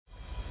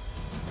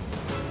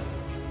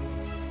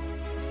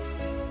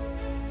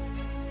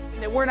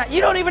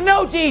You don't even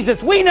know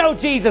Jesus. We know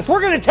Jesus.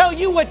 We're going to tell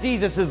you what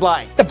Jesus is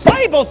like. The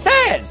Bible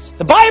says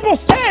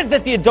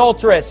that the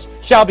adulteress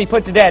shall be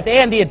put to death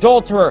and the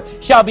adulterer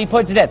shall be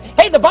put to death.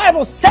 Hey, the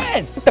Bible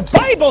says that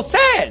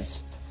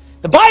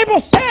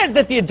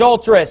the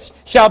adulteress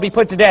shall be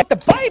put to death. The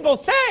Bible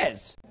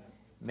says.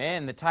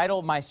 Man, the title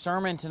of my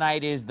sermon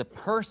tonight is The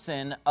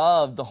Person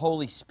of the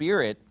Holy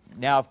Spirit.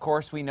 Now, of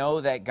course, we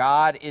know that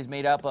God is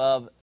made up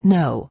of...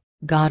 No,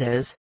 God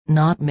is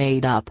not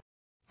made up.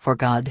 For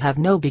God have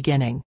no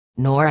beginning,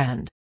 nor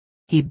end.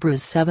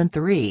 Hebrews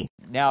 7:3.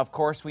 Now, of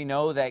course, we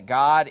know that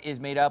God is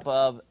made up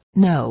of...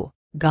 No,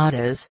 God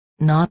is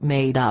not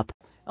made up.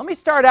 Let me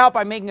start out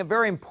by making a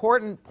very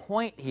important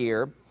point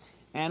here.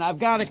 And I've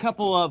got a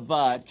couple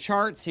of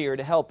charts here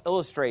to help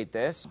illustrate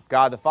this.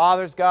 God the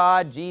Father is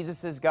God,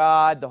 Jesus is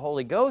God, the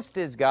Holy Ghost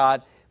is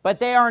God, but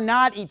they are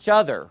not each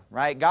other,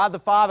 right? God the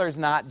Father is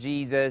not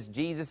Jesus,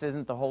 Jesus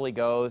isn't the Holy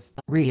Ghost.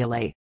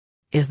 Really?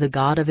 Is the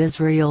God of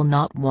Israel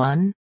not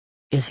one?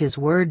 Is His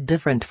Word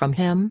different from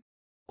Him?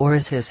 Or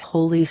is His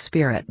Holy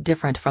Spirit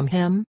different from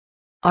Him?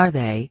 Are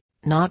they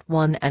not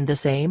one and the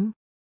same?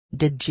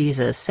 Did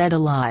Jesus said a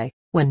lie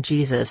when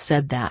Jesus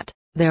said that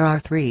there are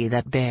three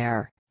that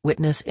bear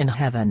witness in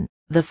heaven,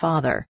 the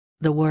Father,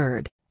 the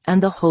Word,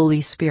 and the Holy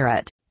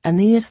Spirit, and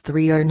these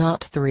three are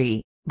not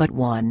three, but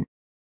one?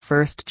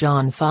 1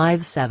 John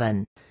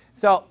 5:7.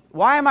 So,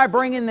 why am I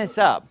bringing this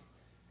up?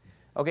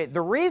 Okay,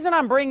 the reason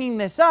I'm bringing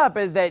this up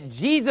is that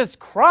Jesus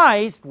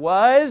Christ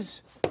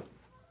was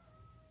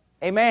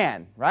a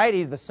man, right?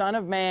 He's the Son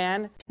of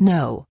Man.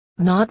 No,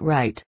 not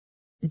right.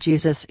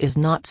 Jesus is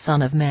not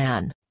Son of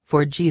Man,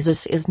 for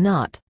Jesus is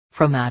not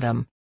from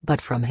Adam,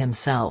 but from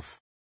Himself.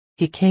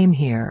 He came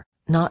here,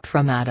 not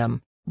from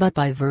Adam, but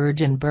by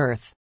virgin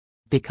birth.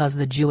 Because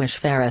the Jewish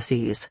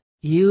Pharisees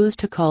used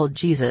to call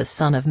Jesus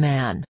Son of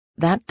Man,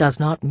 that does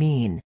not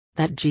mean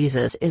that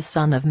Jesus is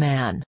Son of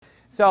Man.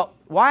 So,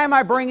 why am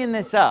I bringing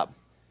this up?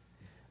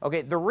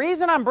 Okay, the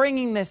reason I'm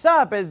bringing this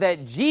up is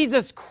that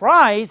Jesus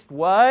Christ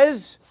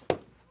was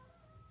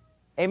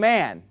a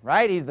man,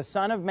 right? He's the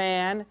Son of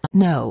Man.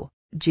 No,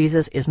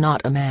 Jesus is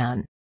not a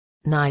man.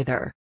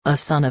 Neither a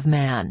son of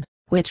man,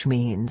 which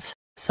means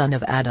son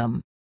of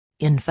Adam.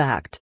 In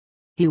fact,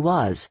 He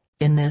was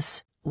in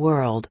this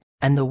world,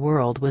 and the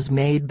world was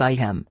made by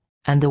Him,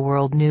 and the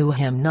world knew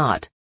Him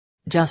not.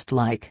 Just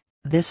like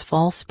this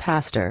false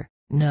pastor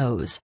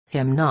knows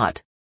Him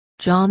not.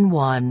 John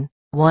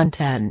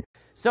 1:10.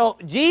 So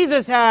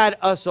Jesus had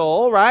a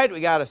soul, right? We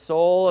got a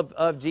soul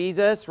of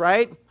Jesus,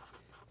 right?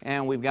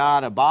 And we've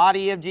got a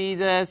body of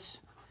Jesus.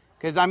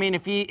 Because, I mean,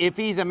 if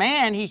he's a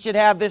man, he should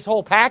have this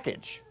whole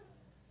package.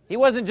 He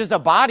wasn't just a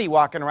body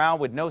walking around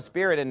with no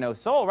spirit and no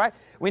soul, right?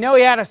 We know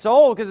he had a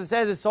soul because it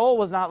says his soul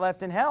was not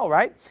left in hell,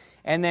 right?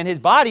 And then his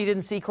body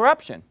didn't see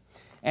corruption.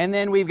 And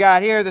then we've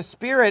got here the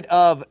Spirit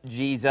of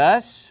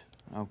Jesus,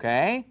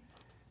 okay?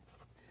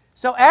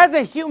 So as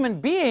a human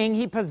being,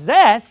 he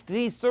possessed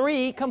these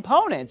three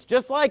components,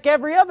 just like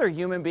every other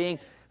human being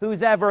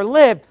who's ever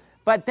lived.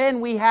 But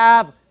then we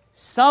have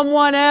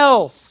someone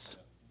else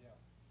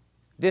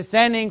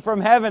descending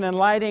from heaven and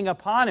lighting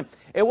upon him.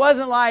 It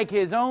wasn't like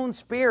his own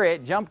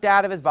spirit jumped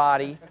out of his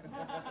body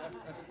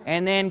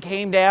and then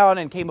came down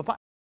and came upon.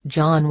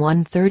 John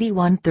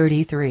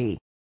 1:31-33.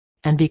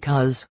 And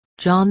because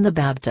John the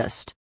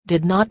Baptist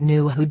did not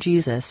know who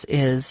Jesus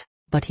is,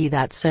 but he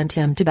that sent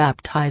him to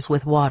baptize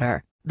with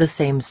water, the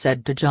same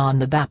said to John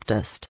the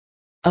Baptist,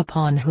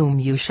 Upon whom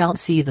you shall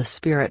see the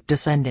Spirit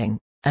descending,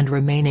 and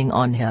remaining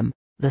on him,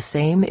 the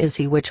same is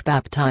he which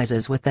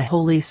baptizes with the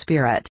Holy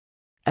Spirit.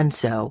 And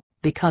so,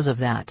 because of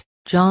that,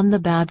 John the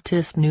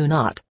Baptist knew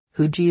not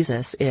who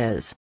Jesus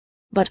is.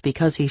 But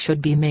because he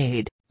should be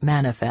made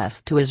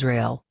manifest to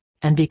Israel,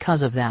 and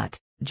because of that,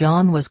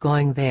 John was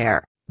going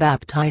there,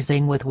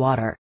 baptizing with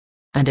water.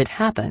 And it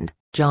happened,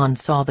 John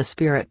saw the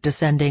Spirit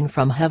descending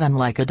from heaven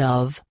like a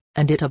dove,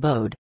 and it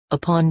abode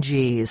upon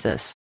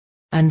Jesus.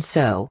 And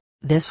so,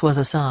 this was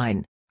a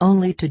sign,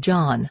 only to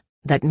John,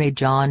 that made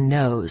John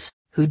knows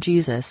who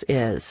Jesus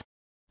is.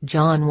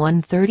 John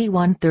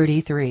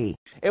 1:31-33.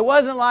 It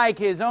wasn't like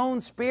his own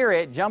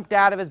spirit jumped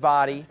out of his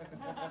body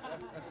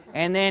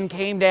and then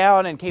came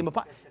down and came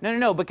upon.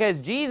 No, because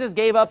Jesus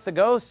gave up the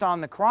ghost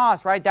on the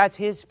cross, right? That's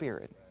His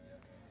Spirit.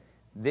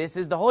 This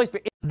is the Holy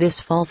Spirit. This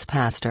false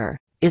pastor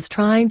is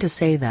trying to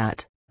say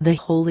that the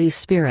Holy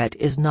Spirit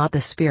is not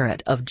the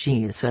Spirit of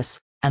Jesus,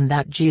 and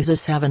that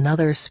Jesus have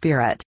another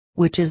spirit,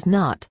 which is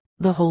not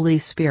the Holy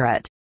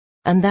Spirit.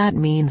 And that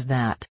means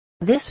that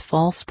this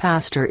false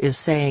pastor is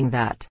saying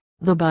that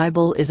the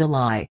Bible is a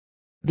lie.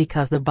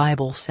 Because the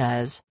Bible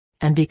says,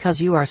 and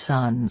because you are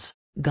sons,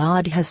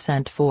 God has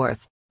sent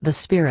forth the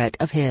Spirit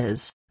of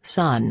His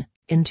Son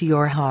into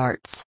your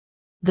hearts.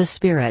 The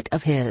Spirit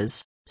of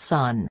His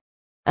Son.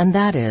 And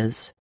that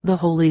is the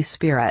Holy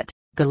Spirit.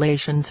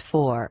 Galatians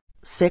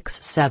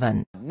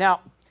 4:6-7.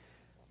 Now,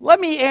 let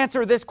me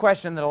answer this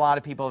question that a lot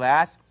of people have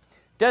asked.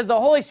 Does the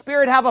Holy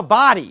Spirit have a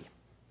body?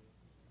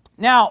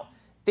 Now,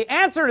 the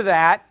answer to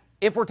that,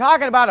 if we're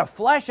talking about a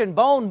flesh and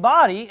bone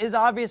body, is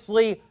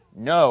obviously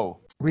no.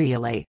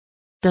 Really?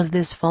 Does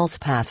this false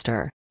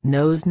pastor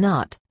knows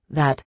not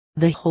that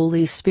the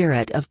Holy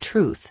Spirit of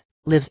truth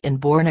lives in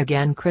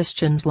born-again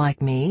Christians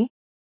like me?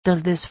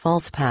 Does this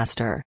false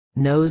pastor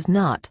knows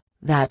not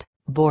that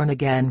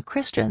born-again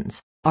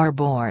Christians are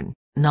born,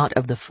 not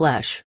of the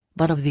flesh,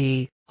 but of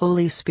the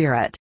Holy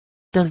Spirit?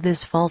 Does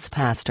this false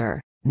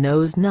pastor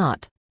knows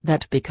not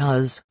that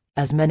because,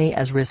 as many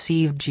as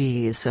received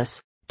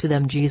Jesus, to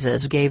them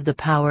Jesus gave the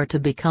power to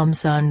become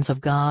sons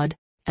of God,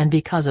 and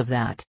because of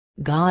that,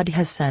 God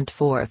has sent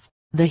forth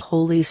the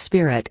Holy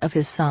Spirit of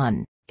His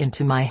Son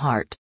into my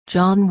heart,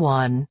 John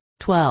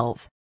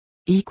 1:12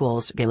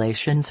 equals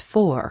Galatians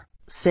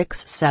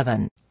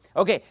 4:6-7.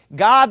 Okay,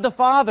 God the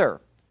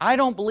Father. I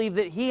don't believe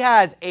that He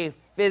has a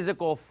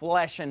physical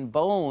flesh and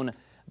bone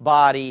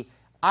body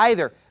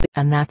either.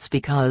 And that's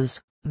because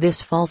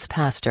this false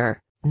pastor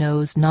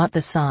knows not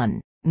the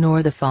Son,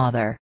 nor the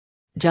Father.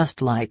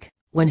 Just like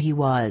when He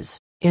was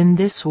in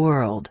this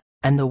world,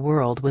 and the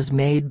world was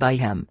made by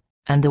Him,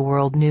 and the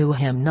world knew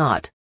Him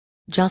not.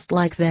 Just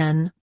like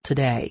then,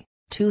 today,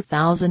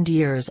 2,000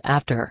 years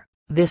after,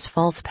 this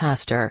false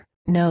pastor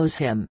knows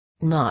Him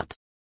not.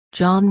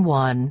 John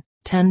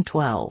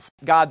 1:10-12.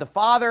 God the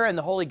Father and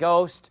the Holy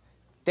Ghost,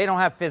 they don't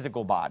have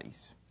physical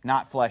bodies,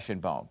 not flesh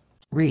and bone.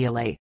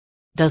 Really?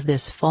 Does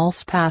this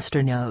false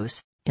pastor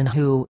knows in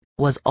who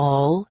was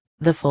all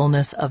the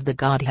fullness of the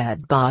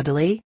Godhead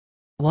bodily?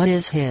 What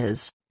is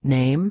His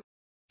name?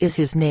 Is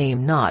His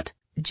name not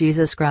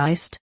Jesus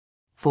Christ?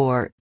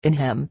 For in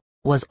Him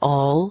was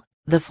all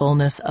the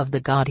fullness of the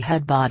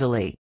Godhead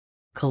bodily.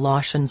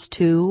 Colossians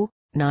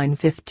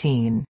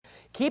 2:9-15.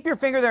 Keep your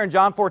finger there in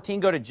John 14,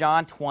 go to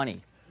John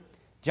 20.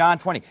 John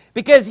 20.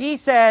 Because He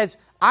says,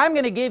 I'm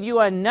going to give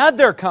you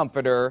another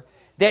comforter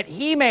that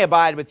He may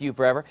abide with you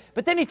forever.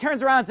 But then He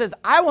turns around and says,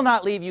 I will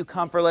not leave you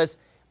comfortless.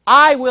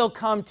 I will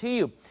come to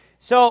you.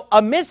 So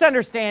a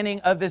misunderstanding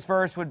of this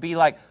verse would be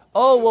like,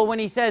 oh, well, when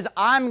He says,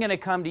 I'm going to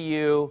come to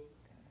you,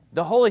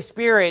 the Holy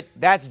Spirit,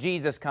 that's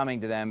Jesus coming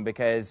to them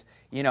because,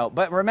 you know,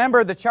 but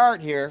remember the chart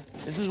here.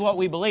 This is what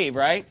we believe,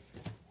 right?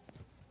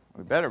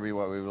 We better be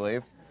what we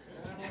believe.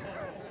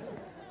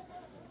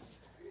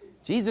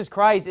 Jesus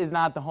Christ is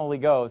not the Holy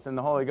Ghost, and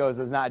the Holy Ghost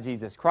is not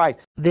Jesus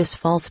Christ. This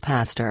false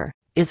pastor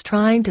is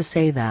trying to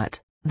say that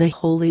the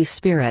Holy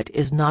Spirit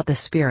is not the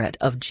Spirit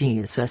of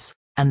Jesus,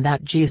 and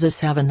that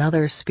Jesus have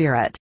another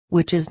spirit,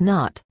 which is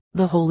not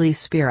the Holy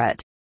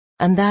Spirit.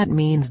 And that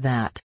means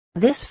that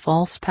this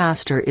false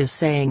pastor is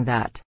saying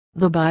that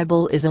the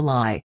Bible is a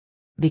lie.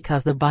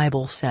 Because the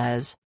Bible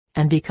says,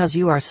 and because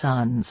you are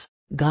sons,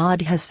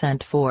 God has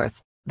sent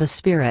forth the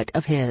Spirit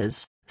of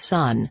His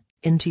Son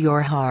into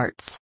your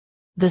hearts.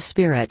 The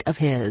Spirit of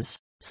His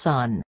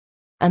Son.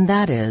 And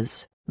that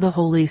is the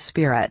Holy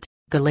Spirit.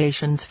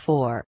 Galatians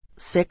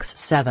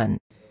 4:6-7.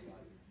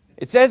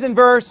 It says in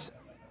verse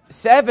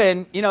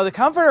 7, you know, the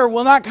Comforter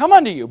will not come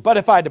unto you, but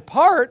if I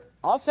depart,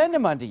 I'll send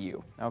Him unto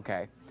you.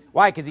 Okay.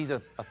 Why? Because He's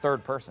a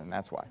third person,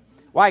 that's why.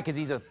 Why? Because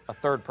He's a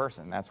third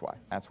person, that's why.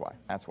 That's why.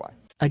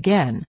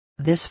 Again,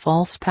 this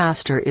false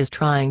pastor is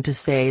trying to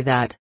say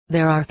that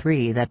there are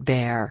three that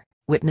bear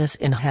witness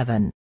in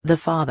heaven, the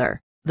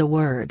Father, the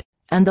Word,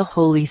 and the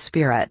Holy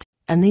Spirit,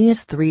 and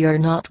these three are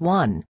not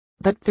one,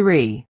 but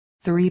three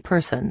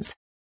persons.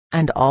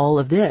 And all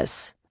of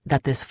this,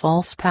 that this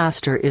false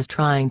pastor is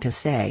trying to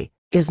say,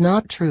 is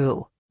not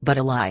true, but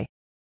a lie.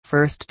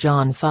 1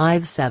 John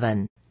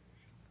 5:7.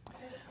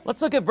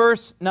 Let's look at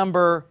verse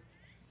number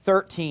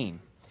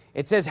 13.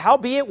 It says,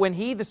 howbeit when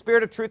He, the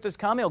Spirit of truth, is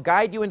come, He'll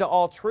guide you into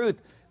all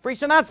truth. For He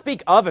shall not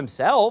speak of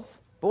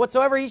Himself, but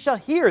whatsoever He shall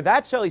hear,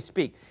 that shall He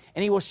speak.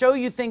 And He will show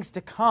you things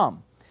to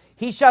come.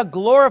 He shall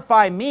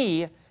glorify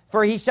Me,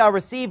 for He shall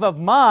receive of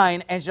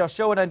mine, and shall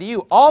show it unto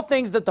you. All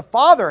things that the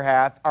Father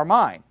hath are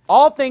mine.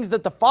 All things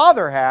that the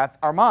Father hath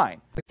are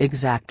mine.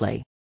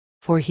 Exactly.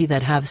 For he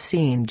that have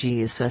seen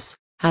Jesus,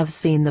 have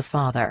seen the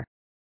Father.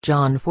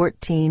 John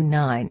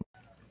 14:9.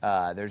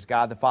 There's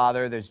God the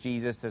Father, there's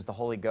Jesus, there's the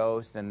Holy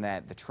Ghost, and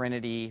that the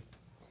Trinity,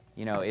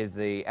 you know, is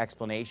the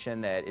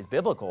explanation that is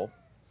biblical,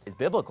 is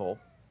biblical.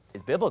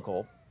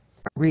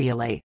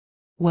 Really?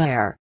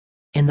 Where?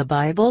 In the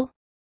Bible?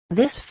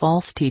 This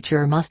false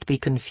teacher must be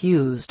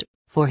confused,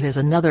 for his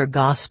another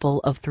gospel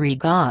of three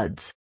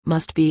gods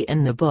must be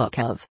in the book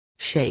of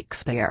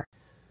Shakespeare.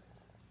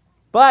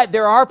 But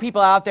there are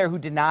people out there who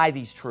deny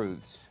these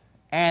truths.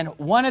 And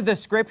one of the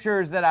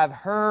scriptures that I've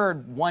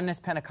heard oneness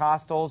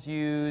Pentecostals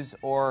use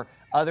or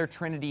other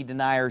Trinity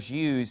deniers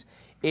use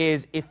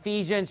is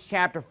Ephesians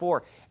chapter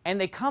 4. And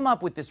they come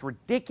up with this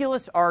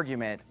ridiculous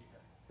argument,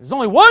 there's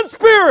only one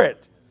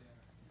Spirit!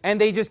 And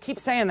they just keep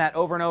saying that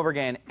over and over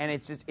again. And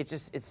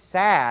it's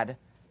sad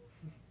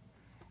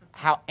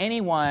how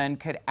anyone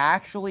could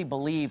actually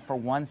believe for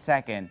 1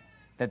 second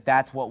that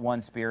that's what one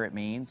Spirit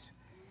means.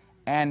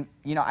 And,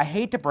 you know, I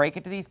hate to break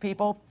it to these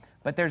people,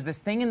 but there's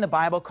this thing in the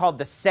Bible called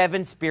the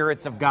 7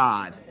 spirits of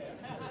God.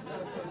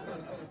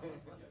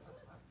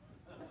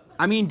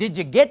 I mean, did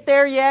you get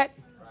there yet?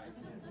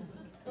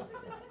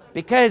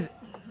 Because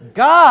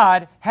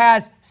God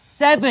has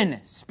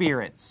 7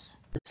 spirits.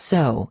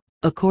 So,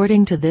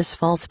 according to this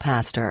false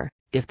pastor,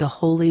 If the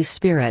Holy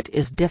Spirit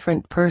is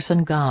different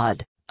person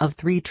God, of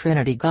three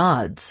Trinity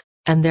gods,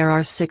 and there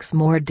are 6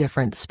 more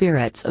different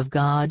spirits of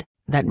God,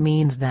 that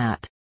means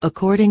that,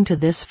 according to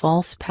this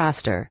false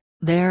pastor,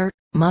 there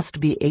must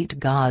be 8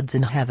 gods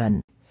in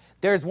heaven.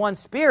 There's one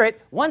spirit.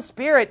 One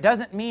spirit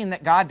doesn't mean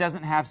that God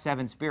doesn't have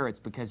 7 spirits,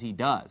 because he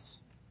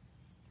does.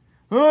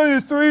 Oh,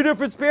 there's 3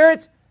 different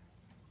spirits?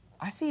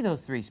 I see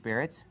those 3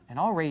 spirits, and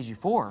I'll raise you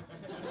 4.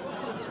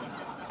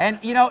 And,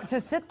 you know, to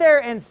sit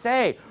there and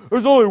say,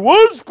 there's only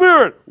one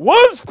spirit,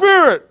 one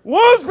spirit,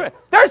 one spirit.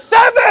 There's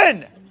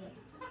 7!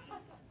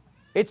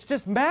 It's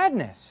just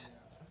madness.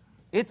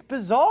 It's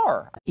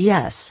bizarre.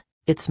 Yes,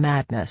 it's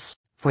madness,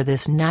 for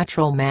this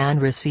natural man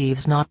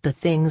receives not the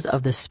things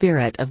of the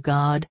Spirit of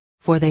God,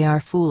 for they are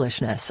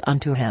foolishness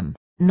unto him,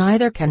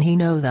 neither can he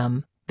know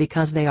them,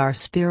 because they are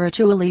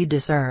spiritually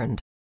discerned.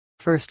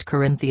 1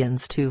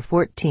 Corinthians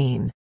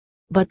 2:14.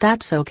 But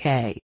that's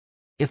okay.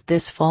 If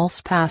this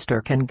false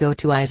pastor can go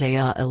to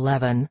Isaiah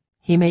 11,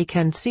 he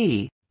can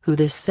see who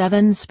the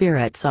 7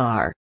 spirits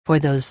are, for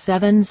those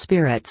 7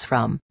 spirits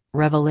from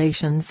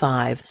Revelation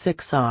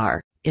 5:6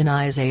 are in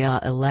Isaiah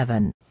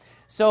 11.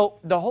 So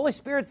the Holy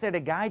Spirit's there to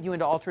guide you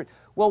into all truth.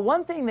 Well,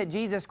 one thing that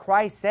Jesus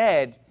Christ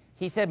said,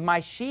 he said, my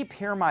sheep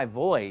hear my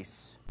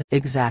voice.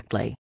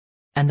 Exactly.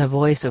 And the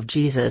voice of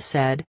Jesus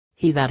said,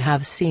 he that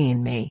have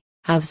seen me,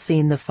 have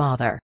seen the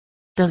Father.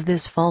 Does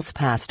this false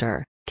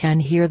pastor can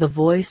hear the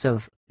voice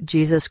of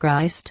Jesus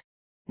Christ?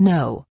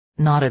 No,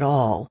 not at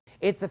all.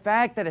 It's the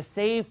fact that a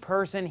saved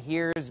person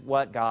hears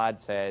what God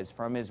says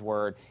from his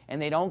word,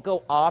 and they don't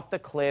go off the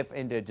cliff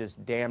into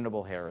just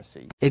damnable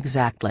heresy.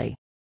 Exactly.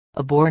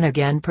 A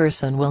born-again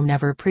person will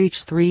never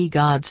preach 3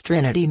 gods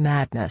Trinity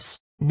madness.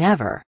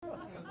 Never.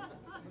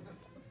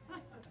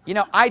 You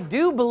know, I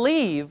do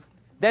believe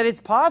that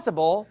it's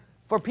possible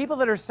for people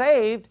that are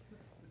saved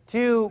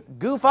to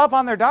goof up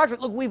on their doctrine.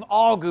 Look, we've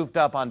all goofed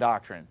up on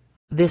doctrine.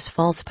 This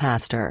false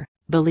pastor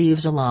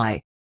believes a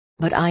lie.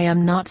 But I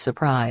am not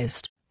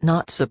surprised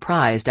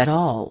at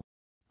all.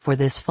 For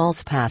this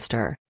false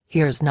pastor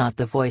hears not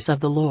the voice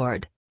of the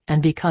Lord,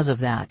 and because of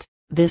that,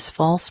 this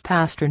false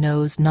pastor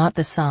knows not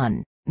the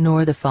Son,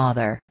 nor the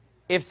Father.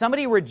 If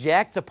somebody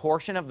rejects a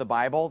portion of the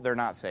Bible, they're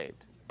not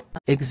saved.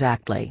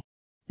 Exactly.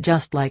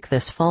 Just like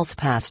this false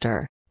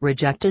pastor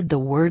rejected the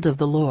word of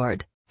the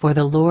Lord, for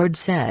the Lord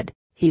said,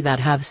 he that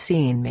have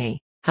seen me,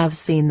 have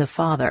seen the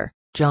Father,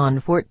 John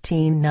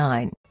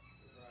 14:9.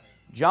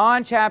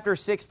 John chapter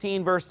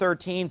 16 verse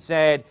 13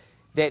 said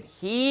that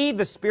he,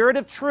 the Spirit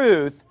of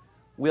truth,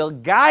 will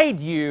guide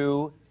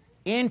you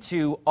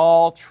into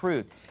all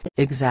truth.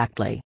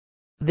 Exactly.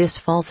 This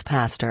false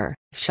pastor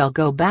shall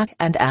go back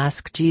and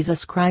ask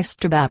Jesus Christ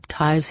to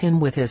baptize him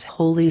with his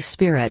Holy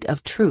Spirit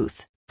of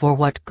truth, for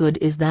what good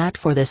is that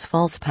for this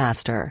false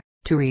pastor,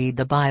 to read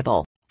the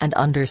Bible, and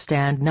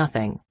understand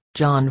nothing?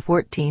 John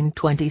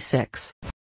 14:26.